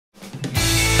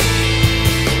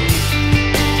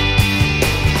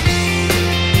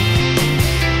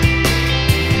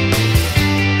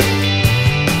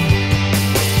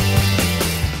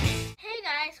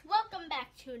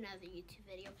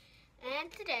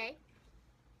today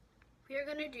we are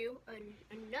going to do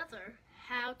another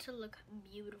how to look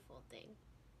beautiful thing.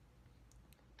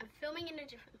 I'm filming in a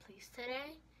different place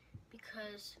today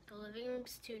because the living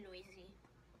room's too noisy.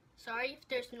 Sorry if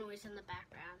there's noise in the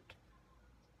background.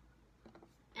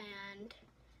 And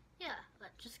yeah,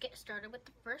 let's just get started with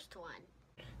the first one.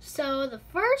 So the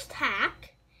first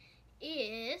hack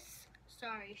is,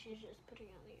 sorry, she's just putting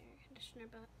on the air conditioner,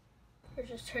 but or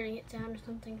just turning it down or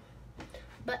something.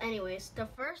 But anyways, the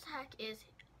first hack is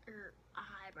your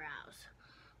eyebrows.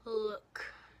 Look,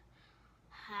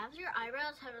 have your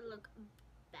eyebrows ever look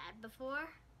bad before?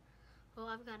 Well,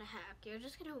 I've got a hack. You're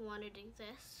just gonna want to do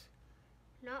this,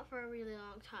 not for a really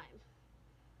long time.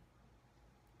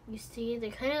 You see, they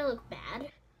kind of look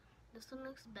bad. This one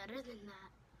looks better than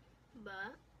that.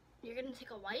 But you're gonna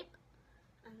take a wipe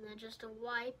and then just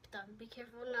wipe them. Be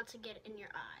careful not to get it in your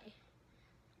eye.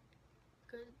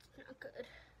 Good, it's not good.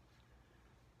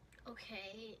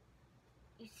 Okay,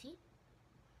 you see?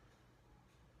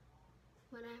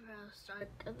 My eyebrows start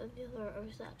at the other, or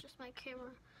is that just my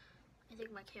camera? I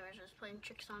think my camera's just playing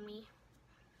tricks on me.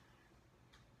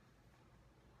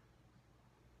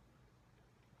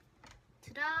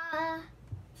 Ta-da!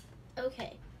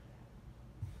 Okay.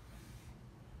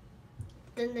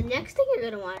 Then the next thing you're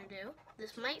gonna want to do,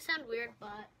 this might sound weird,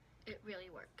 but it really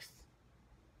works.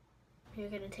 You're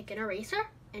gonna take an eraser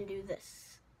and do this.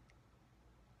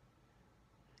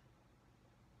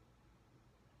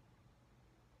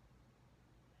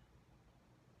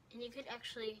 And you could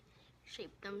actually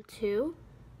shape them too.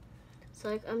 So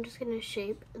like I'm just gonna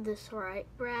shape this right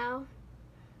brow.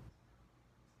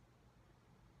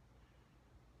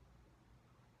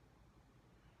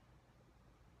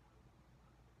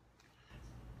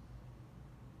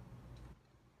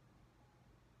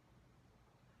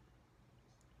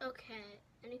 Okay,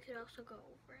 and you could also go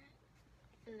over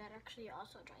it. And that actually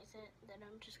also dries it. Then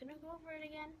I'm just gonna go over it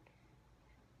again.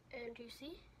 And you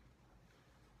see?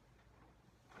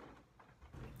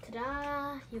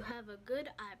 Ta-da! You have a good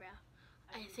eyebrow.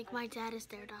 I think my dad is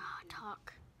there to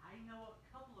talk. I know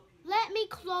a couple of people. Let me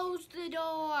close the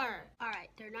door!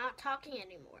 Alright, they're not talking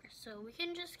anymore, so we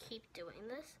can just keep doing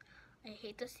this. I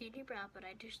hate this unibrow, but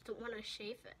I just don't want to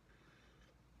shave it.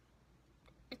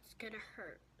 It's gonna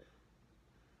hurt.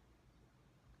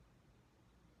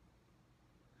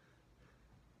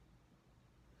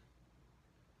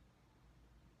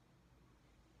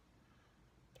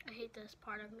 I hate this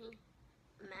part of me.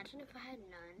 Imagine if I had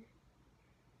none.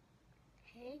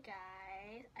 Hey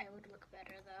guys, I would look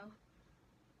better though.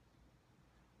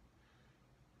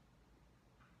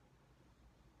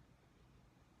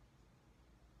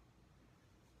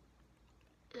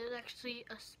 There's actually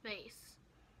a space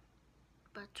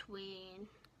between.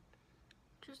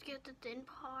 Just get the thin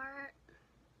part.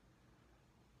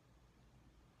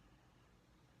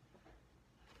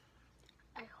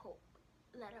 I hope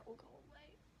that it will go away.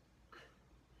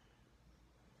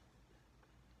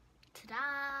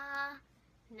 Ta-da!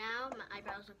 Now my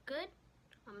eyebrows look good.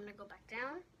 I'm gonna go back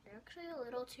down. They're actually a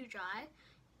little too dry.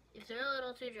 If they're a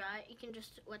little too dry, you can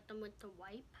just wet them with the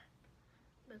wipe,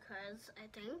 because I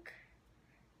think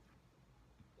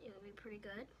it will be pretty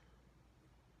good.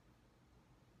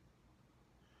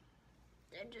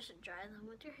 Then just dry them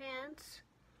with your hands.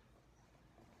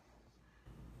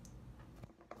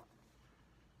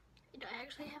 I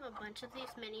actually have a bunch of these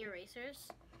mini erasers.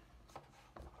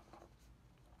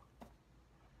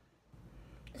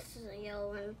 This is a yellow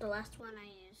one. The last one I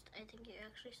used, I think you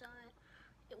actually saw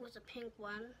it. It was a pink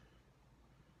one.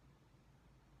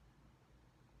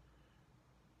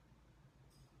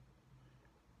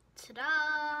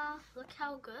 Ta-da! Look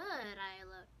how good I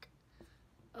look.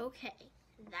 Okay,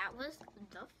 that was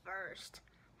the first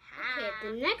hack.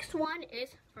 Okay, the next one is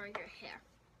for your hair.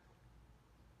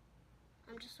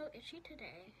 I'm just so itchy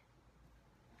today.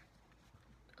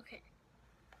 Okay,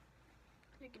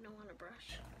 you're gonna want a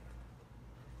brush.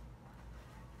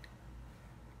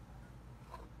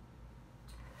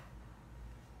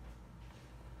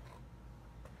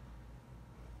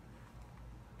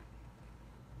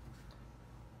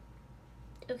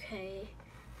 Okay,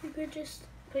 you could just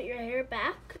put your hair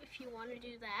back if you want to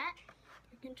do that.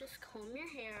 You can just comb your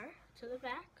hair to the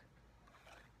back.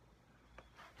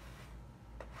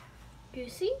 You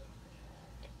see?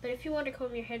 But if you want to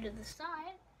comb your hair to the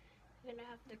side, you're gonna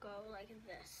have to go like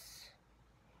this.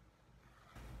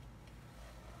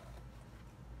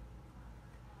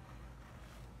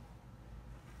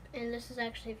 And this is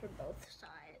actually for both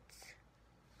sides.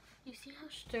 You see how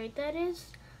straight that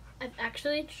is? I've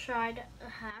actually tried a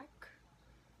hack,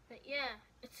 but yeah,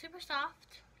 it's super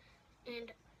soft,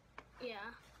 and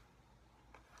yeah,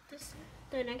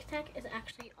 The next hack is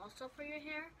actually also for your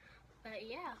hair, but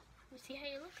yeah, you see how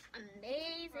it looks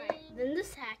amazing. Right. Then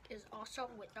this hack is also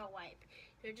with a wipe.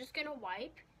 You're just gonna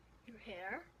wipe your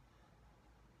hair.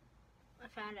 I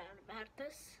found out about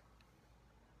this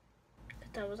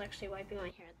because I was actually wiping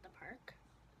my hair at the park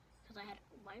because I had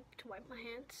to wipe my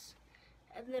hands.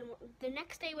 And then the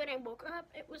next day when I woke up,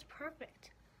 it was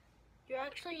perfect. You're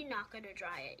actually not gonna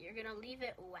dry it. You're gonna leave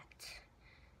it wet.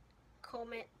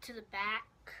 Comb it to the back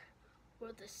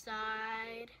or the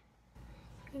side.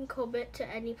 You can comb it to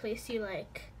any place you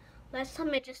like. Last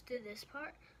time I just did this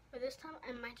part, but this time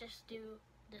I might just do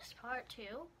this part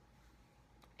too.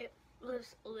 It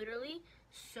was literally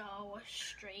so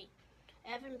straight.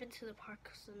 I haven't been to the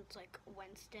park since like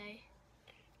Wednesday.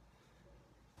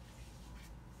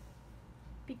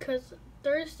 Because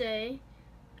Thursday,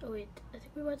 oh wait, I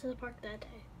think we went to the park that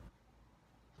day.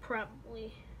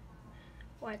 Probably.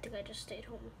 Well, I think I just stayed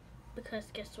home. Because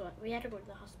guess what? We had to go to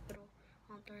the hospital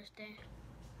on Thursday.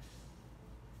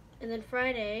 And then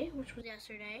Friday, which was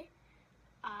yesterday,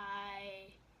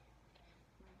 I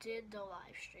did the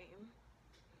live stream.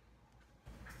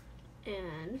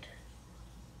 And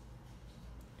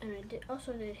I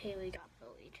also did Haley Got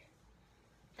Bullied.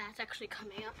 That's actually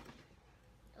coming up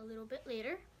a little bit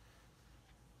later.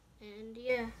 And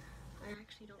yeah, I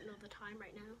actually don't know the time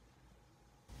right now.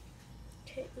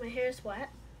 Okay, my hair is wet.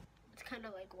 It's kind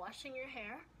of like washing your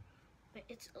hair, but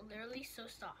it's literally so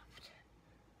soft.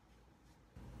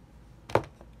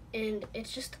 And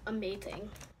it's just amazing.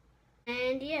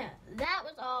 And yeah, that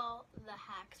was all the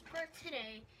hacks for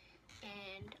today.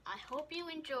 And I hope you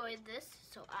enjoyed this.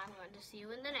 So I'm going to see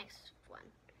you in the next one.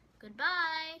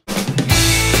 Goodbye.